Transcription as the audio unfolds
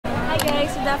Hi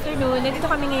guys, good afternoon. Nandito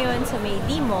kami ngayon sa may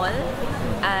Dmall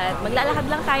at maglalakad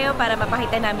lang tayo para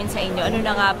mapakita namin sa inyo ano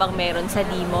na nga bang meron sa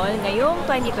Dmall ngayong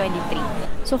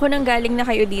 2023. So kung nanggaling na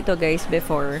kayo dito guys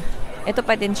before, ito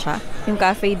pa din siya, yung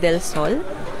Cafe del Sol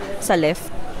sa left.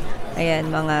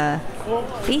 Ayan, mga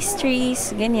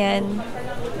pastries, ganyan.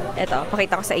 Ito,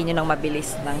 pakita ko sa inyo ng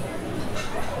mabilis lang.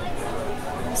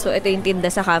 So ito yung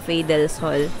tinda sa Cafe del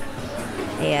Sol.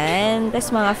 Ayan, tas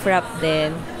mga frap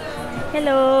din.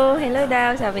 Hello! Hello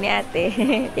daw, sabi ni ate.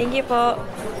 Thank you po.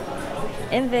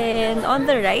 And then, on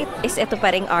the right is ito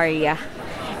pa ring area.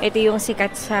 Ito yung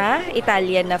sikat sa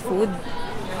Italian na food.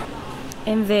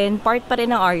 And then, part pa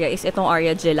rin ng area is itong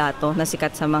area gelato na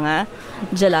sikat sa mga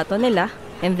gelato nila.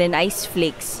 And then, ice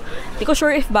flakes. Di ko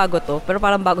sure if bago to, pero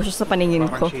parang bago siya sa paningin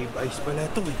ko. Parang shave ice pala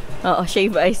ito eh. Oo,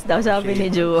 shave ice daw, sabi ni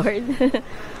Jeward.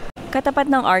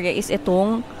 Katapat ng area is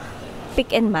itong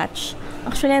pick and match.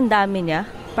 Actually, ang dami niya.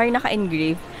 Parang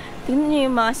naka-engrave. Tingnan niyo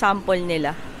yung mga sample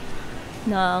nila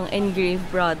ng engraved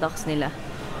products nila.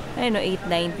 Ayun o,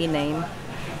 $8.99.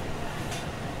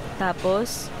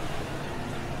 Tapos,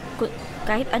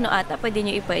 kahit ano ata, pwede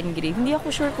nyo ipa-engrave. Hindi ako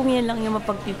sure kung yan lang yung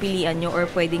mapagpipilian nyo or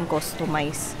pwedeng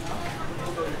customize.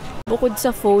 Bukod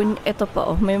sa phone, ito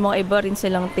pa oh, may mga iba rin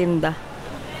silang tinda.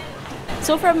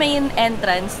 So, from main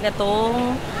entrance na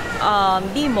itong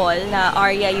Dmall na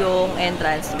area yung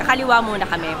entrance. Kakaliwa muna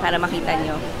kami para makita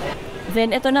nyo.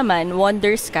 Then, ito naman,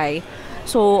 Wonder Sky.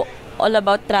 So, all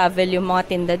about travel yung mga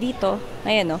tinda dito.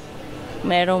 Ayan o.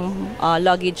 Merong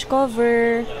luggage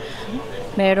cover.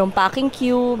 Merong packing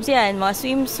cubes. Yan, mga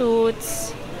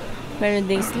swimsuits. Meron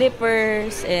ding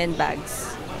slippers and bags.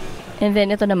 And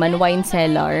then, ito naman, wine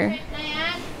cellar.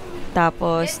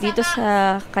 Tapos, dito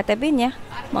sa katabi niya,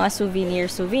 mga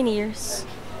souvenirs.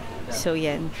 So,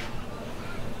 yan.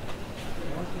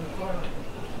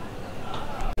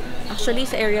 Actually,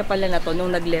 sa area pala na to, nung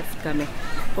nag-left kami,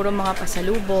 puro mga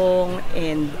pasalubong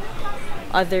and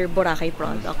other Boracay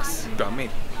products. Damit,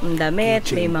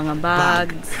 may mga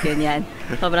bags, ganyan.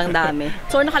 Sobrang dami.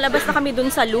 So, nakalabas na kami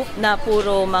dun sa loop na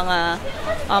puro mga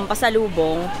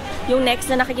pasalubong. Yung next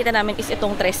na nakikita namin is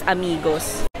itong Tres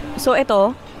Amigos. So,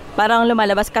 ito, parang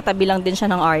lumalabas katabi lang din siya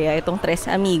ng area, itong Tres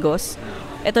Amigos.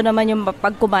 Ito naman yung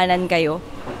pagkumanan kayo,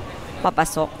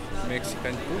 papasok.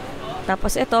 Mexican food.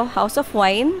 Tapos ito, House of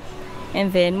Wine.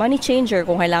 And then, money changer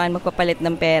kung kailangan magpapalit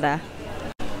ng pera.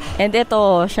 And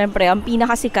ito, syempre, ang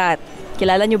pinakasikat.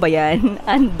 Kilala nyo ba yan?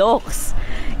 Andox.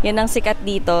 Yan ang sikat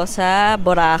dito sa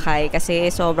Boracay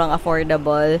kasi sobrang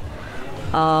affordable.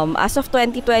 As of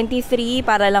 2023,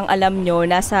 para lang alam nyo,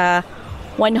 nasa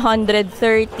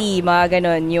 130, mga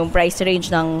ganon, yung price range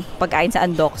ng pagkain sa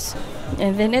Andox.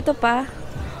 And then, ito pa,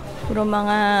 puro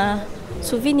mga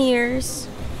souvenirs.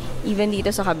 Even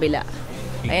dito sa kabila.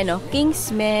 Ayan o,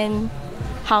 Kingsman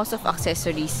House of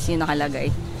Accessories yung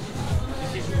nakalagay.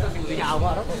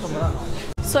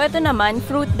 So, ito naman,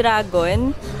 Fruit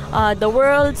Dragon. The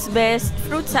world's best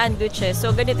fruit sandwiches.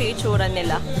 So, ganito yung itsura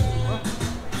nila.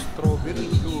 Strawberry,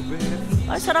 blueberry.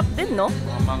 Sarap din, no?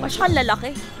 Masyakang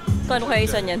lalaki. Kano kaya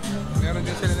isa niyan? Meron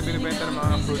din sila na binibenta ng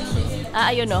mga fruits.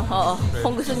 Ayun o, oo.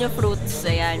 Kung gusto nyo fruits,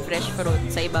 ayan, fresh fruit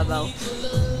sa ibabaw.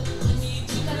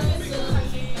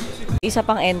 Isa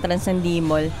pang entrance ng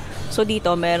Dmall. So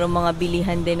dito, merong mga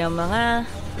bilihan din ng mga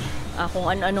kung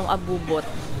ano-anong abubot.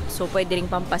 So pwede rin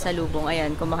pampasalubong.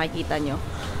 Ayan, kung makikita nyo.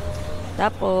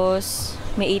 Tapos,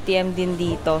 may ATM din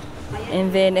dito. And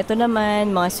then, ito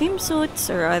naman, mga swimsuits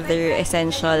or other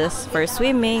essentials for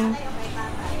swimming.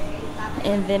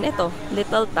 And then, ito,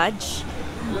 Little Touch.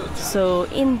 So,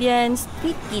 Indian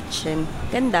street kitchen.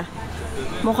 Ganda.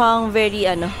 Mukhang very,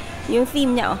 yung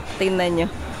theme niya, tingnan nyo.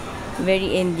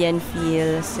 Very Indian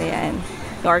feels. Ayan.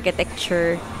 Yung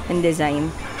architecture and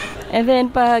design. And then,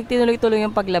 pag tinuloy-tuloy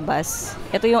yung paglabas,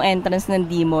 ito yung entrance ng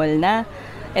Dmall na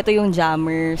ito yung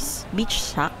Jammers Beach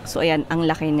Shack. So, ayan, ang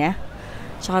laki niya.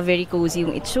 Tsaka very cozy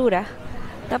yung itsura.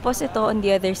 Tapos, ito on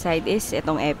the other side is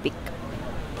itong Epic.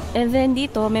 And then,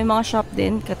 dito, may mga shop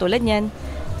din. Katulad yan.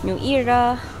 Yung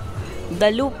Era, The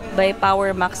Loop by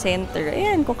Power Max Center.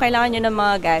 Ayan, kung kailangan nyo ng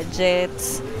mga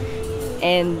gadgets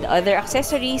and other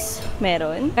accessories,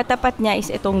 meron. Katapat niya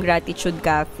is itong Gratitude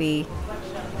Cafe.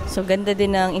 So, ganda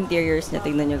din ng interiors niya.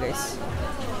 Tingnan nyo, guys.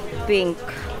 Pink.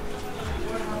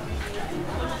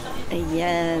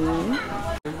 Ayan.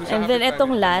 And then,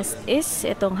 itong last is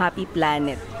itong Happy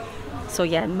Planet. So,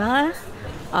 yan. Mga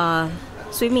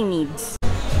swimming needs.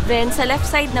 Then, sa left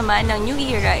side naman ng New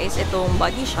Era is itong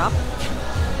Body Shop.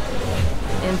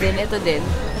 And then, ito din.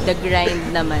 The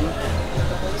Grind naman.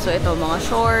 So, ito, mga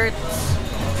shorts,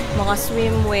 mga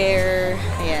swimwear,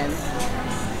 ayan.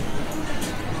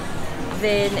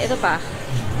 Then, ito pa.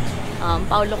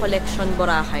 Paulo Collection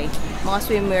Boracay. Mga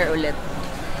swimwear ulit.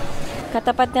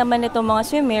 Katapat naman itong mga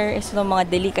swimwear is itong mga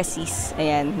delicacies.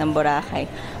 Ayan, ng Boracay.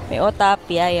 May otap,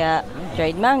 piyaya,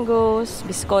 dried mangoes,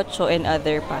 bizcocho, and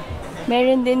other pa.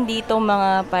 Meron din dito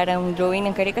mga parang drawing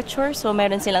ng caricature. So,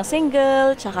 meron silang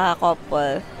single, tsaka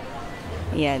couple.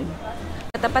 Ayan.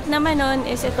 Katapat naman nun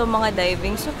is itong mga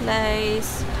diving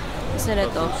supplies. Isa na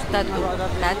to,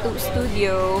 tattoo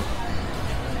studio,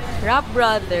 Rap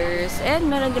Brothers, and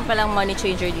meron din palang money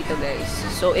changer dito guys.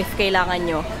 So, if kailangan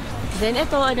nyo. Then,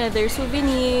 ito, another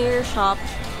souvenir shop.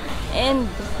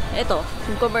 And, ito,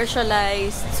 yung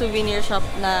commercialized souvenir shop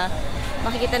na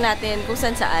makikita natin kung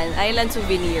saan. Island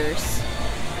Souvenirs.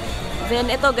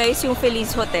 Then, ito guys, yung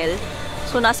Feliz Hotel.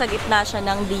 So, nasa gitna siya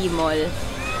ng Dmall.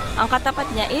 Ang katapat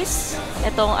niya is,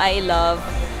 itong I Love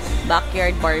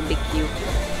Backyard Barbecue.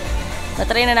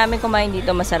 Natry na namin kumain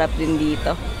dito. Masarap din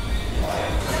dito.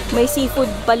 May seafood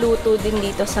paluto din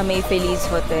dito sa may Feliz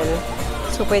Hotel.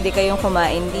 So, pwede kayong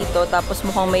kumain dito. Tapos,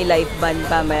 mukhang may live band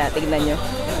pa. Maya, tignan nyo.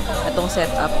 Itong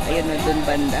setup. Ayun na, dun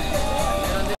banda.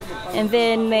 And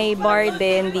then, may bar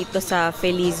din dito sa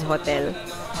Feliz Hotel.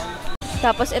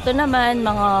 Tapos, ito naman,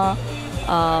 mga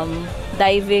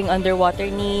diving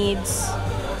underwater needs.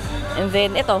 And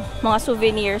then, ito, mga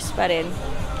souvenirs pa rin.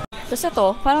 Tapos ito,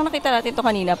 parang nakita natin ito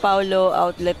kanina, Paulo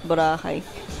Outlet Boracay.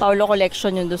 Paulo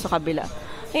Collection yun doon sa kabila.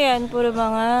 Ayan, puro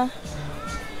mga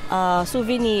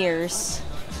souvenirs,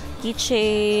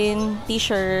 keychain,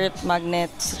 t-shirt,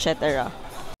 magnets, etc.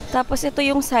 Tapos ito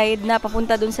yung side na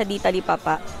papunta dun sa Dita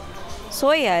Lipapa.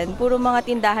 So ayan, puro mga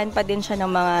tindahan pa din siya ng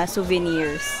mga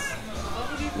souvenirs.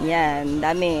 Yan,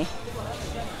 dami.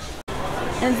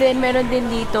 And then meron din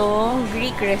dito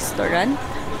Greek restaurant.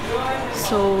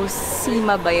 So,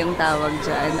 Sima ba yung tawag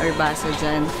dyan or basa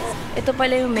dyan? Ito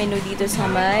pala yung menu dito sa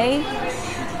may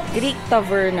Greek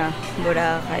Taverna,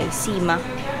 Boracay. Sima.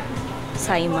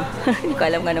 Hindi ko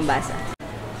alam ganun basa.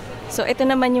 So, ito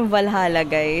naman yung Valhalla,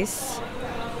 guys.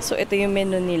 So, ito yung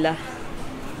menu nila.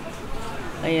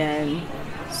 Ayan.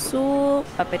 Soup,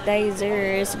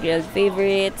 appetizers, grilled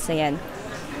favorites. Ayan.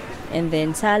 And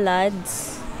then,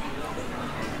 salads.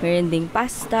 Meron ding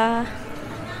pasta,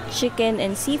 chicken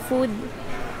and seafood,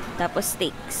 tapos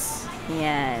steaks.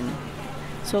 Ayan.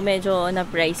 So, medyo on a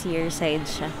pricier side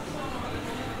siya.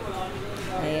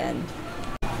 Ayan.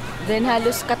 Then,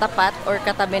 halos katapat or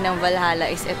katabi ng Valhalla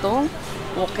is itong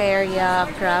Wokeria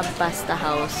Crab Pasta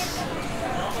House.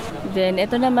 Then,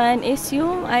 ito naman is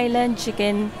yung Island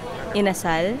Chicken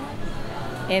Inasal.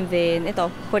 And then,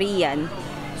 ito, Korean.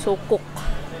 So, Cook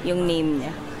yung name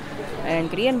niya. Ayan,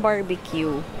 Korean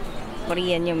barbecue.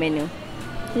 Korean yung menu.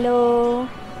 Hello.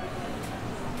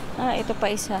 Ito pa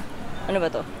isa. Ano ba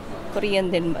to? Korean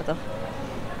din ba to?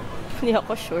 Hindi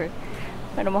ako sure.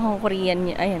 Pero mukhang Korean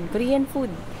niya. Ayan, Korean food.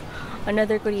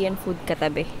 Another Korean food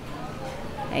katabi.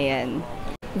 Ayan.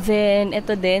 Then,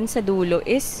 ito din sa dulo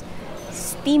is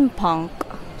steampunk.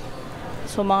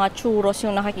 So, mga churros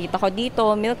yung nakikita ko dito.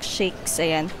 Milkshakes.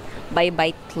 Ayan. Bye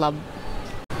Bite Club.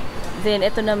 Then,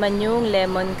 ito naman yung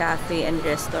Lemon Cafe and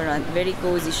Restaurant. Very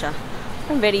cozy siya.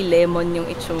 Very lemon yung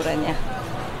itsura niya.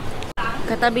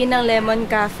 Katabi ng Lemon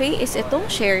Cafe is itong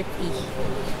Share Tea.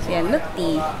 So, yan, milk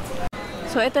tea.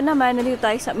 So, ito naman, nandito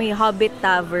tayo sa may Hobbit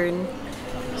Tavern.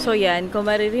 So, yan, kung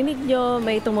maririnig nyo,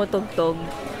 may tumutugtog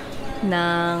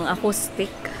ng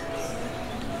acoustic.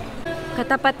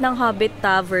 Katapat ng Hobbit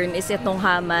Tavern is itong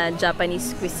Hama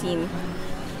Japanese Cuisine.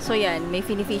 So, yan, may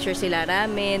fini-feature sila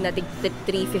ramen na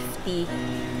 350.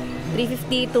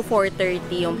 350 to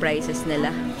 430 yung prices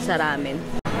nila sa ramen.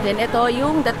 Then, ito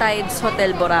yung The Tides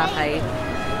Hotel Boracay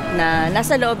na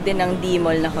nasa loob din ng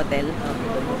Dmall na hotel.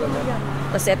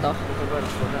 Tapos ito,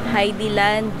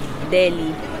 Heidiland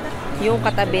Deli. Yung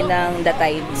katabi ng The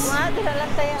Tides.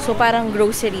 So, parang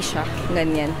grocery siya.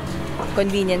 Ganyan.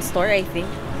 Convenience store, I think.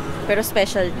 Pero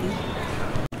specialty.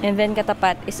 And then,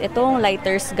 katapat is itong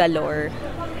Lighters Galore.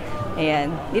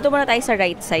 Ayan. Dito muna tayo sa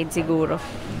right side siguro.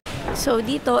 So,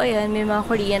 dito, ayan, may mga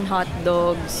Korean hot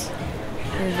dogs.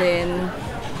 And then,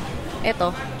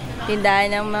 eto,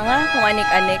 tindahan ng mga kung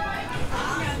anik-anik.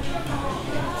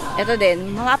 Ito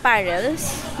din, mga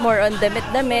apparels. More on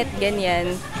damit-damit,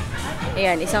 ganyan.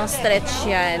 Ayan, isang stretch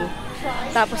yan.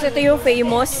 Tapos, ito yung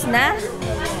famous na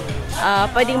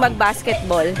pwedeng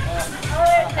mag-basketball.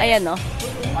 Ayan, no?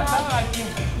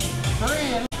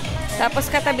 Tapos,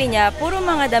 katabi niya, puro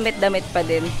mga damit-damit pa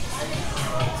din.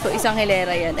 So, isang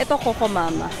hilera yan. Ito, Coco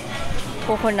Mama.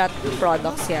 Coconut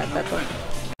products yata to.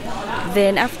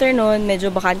 Then, after nun,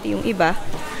 medyo bakante yung iba.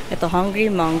 Ito,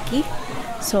 Hungry Monkey.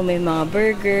 So, may mga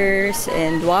burgers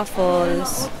and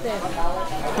waffles.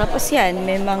 Tapos yan,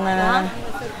 may mga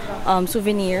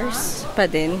souvenirs pa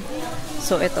din.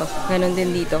 So, ito. Ganun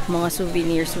din dito. Mga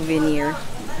souvenir.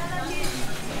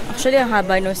 Actually, ang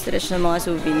haba no stretch ng mga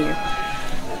souvenir.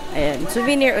 Ayan.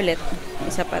 Souvenir ulit.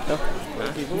 Isa pa to.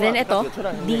 Then, ito.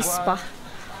 D'mall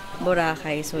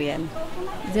Boracay. So, yan.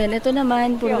 Then, ito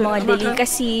naman. Puro mga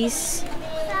delicacies.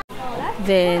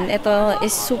 Then, ito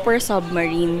is Super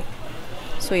Submarine.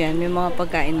 So, yan. May mga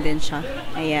pagkain din siya.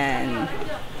 Ayan.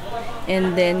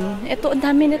 And then, ito. Ang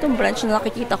dami na itong branch na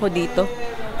nakikita ko dito.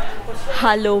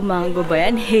 Halo Mango ba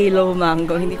yan? Halo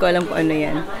Mango. Hindi ko alam kung ano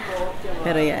yan.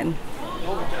 Pero yan.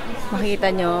 Makita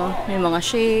nyo, may mga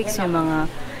shakes, may mga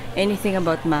anything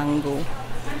about mango.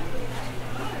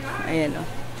 Ayan o.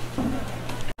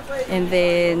 And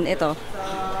then, ito.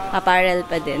 Apparel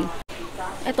pa din.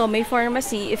 Ito, may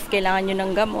pharmacy if kailangan nyo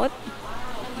ng gamot.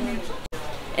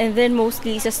 And then,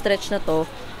 mostly sa stretch na to,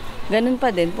 ganun pa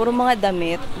din. Puro mga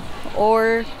damit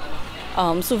or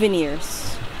souvenirs.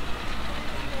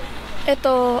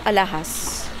 Ito,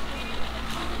 alahas.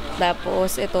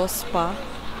 Tapos, ito, spa.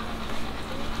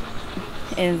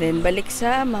 And then, balik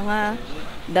sa mga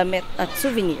damit at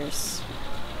souvenirs.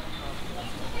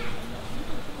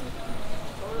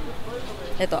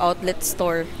 Ito, outlet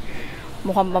store.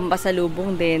 Mukhang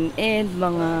pampasalubong din. And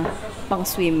mga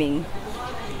pang-swimming.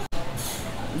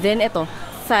 Then, ito,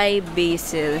 Thai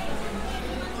basil.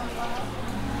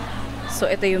 So,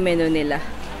 ito yung menu nila.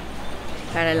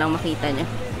 Para lang makita nyo.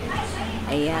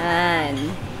 Ayan.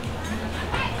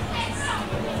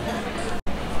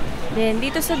 Then,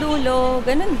 dito sa dulo,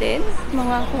 ganun din.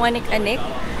 Mga kung anik-anik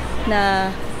na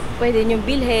pwede nyo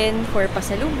bilhin for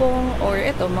pasalubong or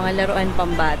ito, mga laruan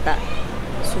pambata.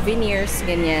 Souvenirs,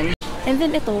 ganyan. And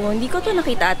then, ito, hindi ko to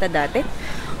nakita ata dati.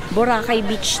 Boracay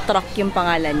Beach Truck yung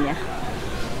pangalan niya.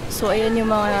 So, ayan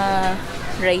yung mga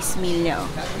rice meal niya.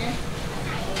 Oh.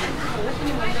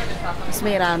 Tapos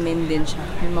may ramen din siya.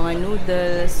 May mga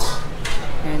noodles.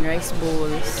 And rice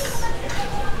bowls.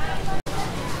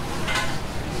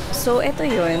 So, ito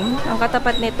yun. Ang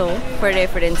katapat nito, for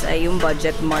reference, ay yung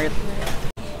Budget Mart.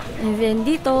 And then,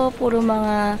 dito, puro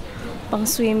mga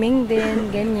pang-swimming din,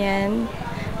 ganyan.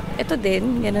 Ito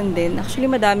din, ganun din. Actually,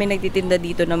 madami nagtitinda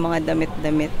dito ng mga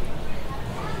damit-damit.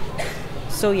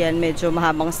 So, yan, medyo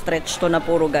mahabang stretch to na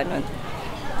puro ganun.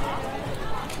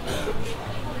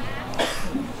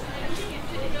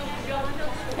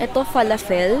 Ito,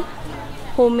 falafel.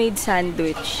 Homemade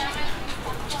sandwich.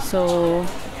 So,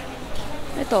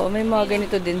 ito, may mga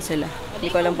ganito din sila.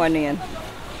 Hindi ko alam kung ano yan.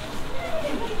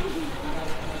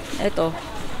 Ito,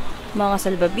 mga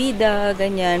salbabida,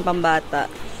 ganyan, pambata.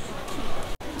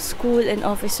 School and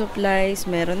office supplies,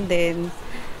 meron din.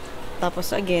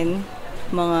 Tapos, again,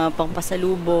 mga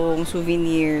pangpasalubong,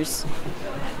 souvenirs,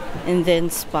 and then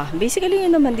spa. Basically,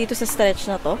 yun naman dito sa stretch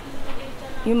na to.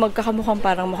 Yung magkakamukhang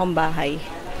parang mukhang bahay.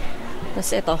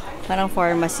 Tapos ito, parang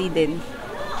pharmacy din.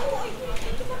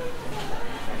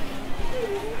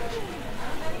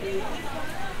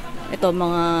 Ito,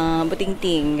 mga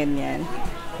buting-ting, ganyan.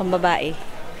 Pambabae.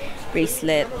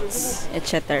 Bracelets,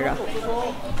 etc.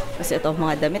 Tapos ito,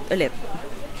 mga damit ulit.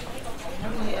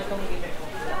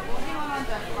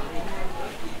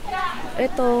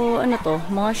 Ito, ano to?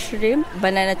 Mga shrimp,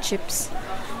 banana chips.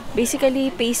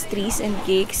 Basically, pastries and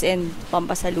cakes and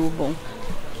pampasalubong.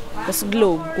 Tapos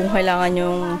globe, kung kailangan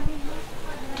yung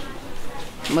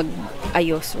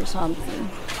mag-ayos or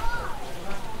something.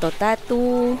 Ito,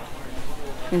 tattoo.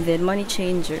 And then, money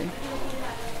changer.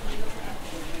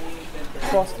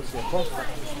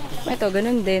 Ito,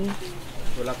 ganun din.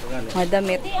 Mga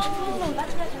damit.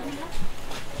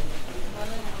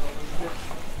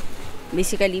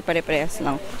 Basically, pare-parehas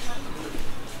lang.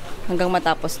 Hanggang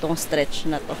matapos tong stretch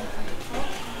na to.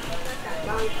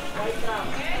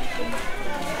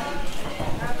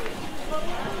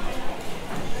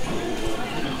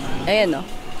 Ayan o.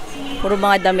 Puro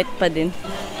mga damit pa din.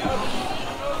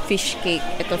 Fish cake.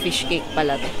 Ito fish cake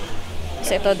pala to.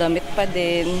 So ito damit pa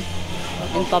din.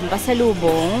 Yung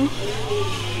pampasalubong.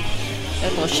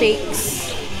 Ito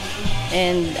shakes.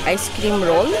 And ice cream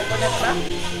roll.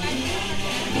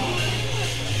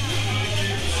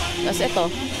 Tapos ito.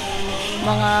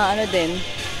 Mga ano din.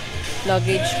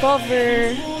 Luggage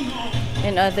cover.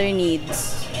 And other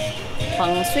needs.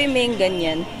 Pang swimming,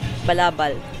 ganyan.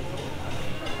 Balabal.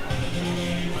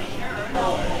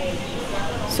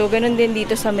 So, ganun din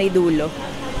dito sa may dulo.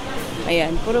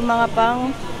 Ayan, puro mga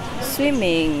pang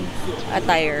swimming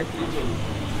attire.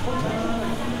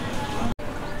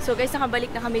 So guys, nakabalik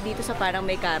na kami dito sa parang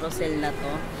may carousel na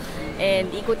to.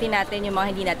 And ikutin natin yung mga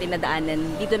hindi natin nadaanan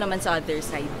dito naman sa other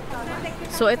side.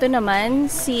 So ito naman,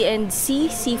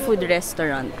 C&C Seafood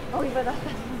Restaurant.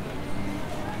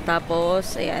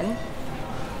 Tapos, ayan.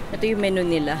 Ito yung menu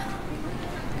nila.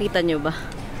 Kita nyo ba?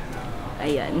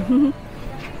 Ayan.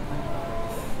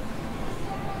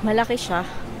 Malaki siya.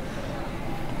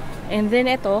 And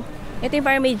then ito yung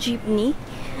parang may jeepney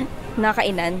na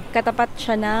kainan. Katapat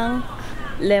siya ng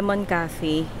Lemon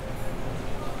Cafe.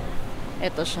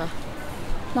 Ito siya.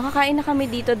 Nakakain na kami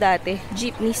dito dati.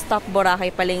 Jeepney Stop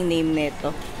Boracay pala yung name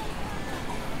nito.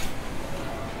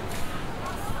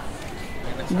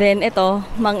 Then ito,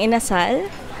 Mang Inasal.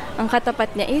 Ang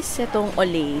katapat niya is itong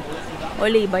Olay.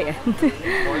 Olay ba yan?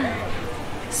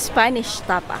 Spanish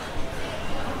tapa.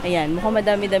 Ayan, mukhang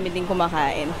madami-dami din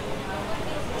kumakain.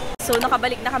 So,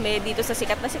 nakabalik na kami dito sa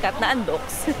sikat na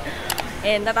Andox.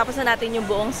 And natapos na natin yung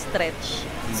buong stretch.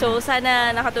 So,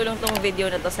 sana nakatulong tong video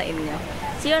na to sa inyo.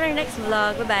 See you on our next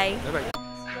vlog. Bye-bye! Bye-bye!